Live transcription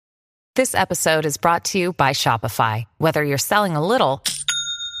This episode is brought to you by Shopify. Whether you're selling a little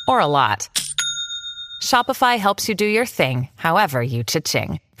or a lot, Shopify helps you do your thing, however you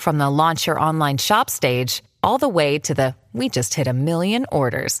cha-ching. From the launch your online shop stage, all the way to the we just hit 1 million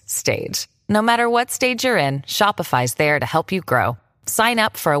orders stage. No matter what stage you're in, Shopify's there to help you grow. Sign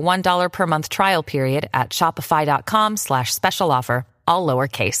up for a $1 per month trial period at shopify.com/special offer, all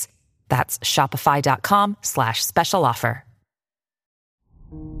lowercase. That's shopify.com/special offer.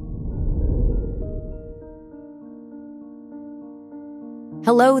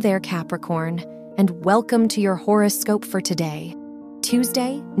 Hello there, Capricorn, and welcome to your horoscope for today,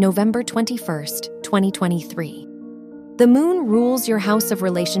 Tuesday, November 21st, 2023. The moon rules your house of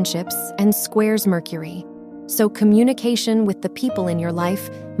relationships and squares Mercury, so communication with the people in your life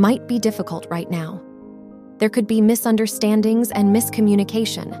might be difficult right now. There could be misunderstandings and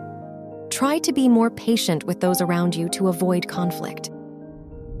miscommunication. Try to be more patient with those around you to avoid conflict.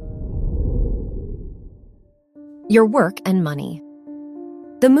 Your work and money.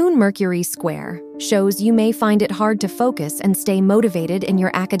 The Moon-Mercury square shows you may find it hard to focus and stay motivated in your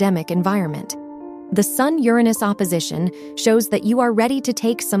academic environment. The Sun-Uranus opposition shows that you are ready to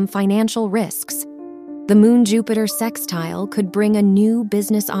take some financial risks. The Moon-Jupiter sextile could bring a new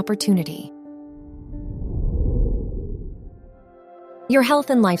business opportunity. Your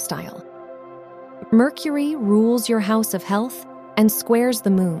health and lifestyle. Mercury rules your house of health and squares the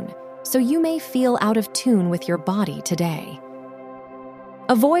moon, so you may feel out of tune with your body today.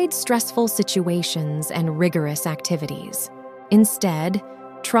 Avoid stressful situations and rigorous activities. Instead,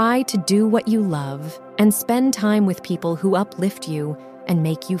 try to do what you love and spend time with people who uplift you and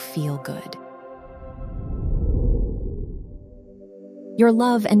make you feel good. Your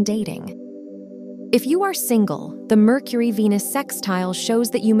love and dating. If you are single, the Mercury-Venus sextile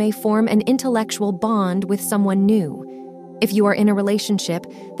shows that you may form an intellectual bond with someone new. If you are in a relationship,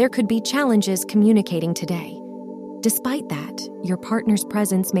 there could be challenges communicating today. Despite that, your partner's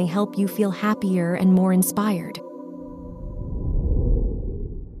presence may help you feel happier and more inspired.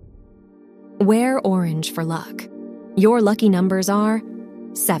 Wear orange for luck. Your lucky numbers are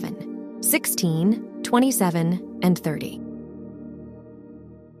 7, 16, 27, and 30.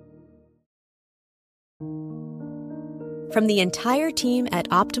 From the entire team at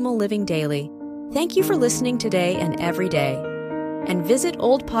Optimal Living Daily, thank you for listening today and every day. And visit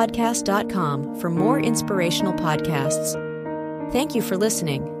oldpodcast.com for more inspirational podcasts. Thank you for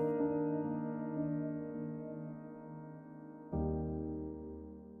listening.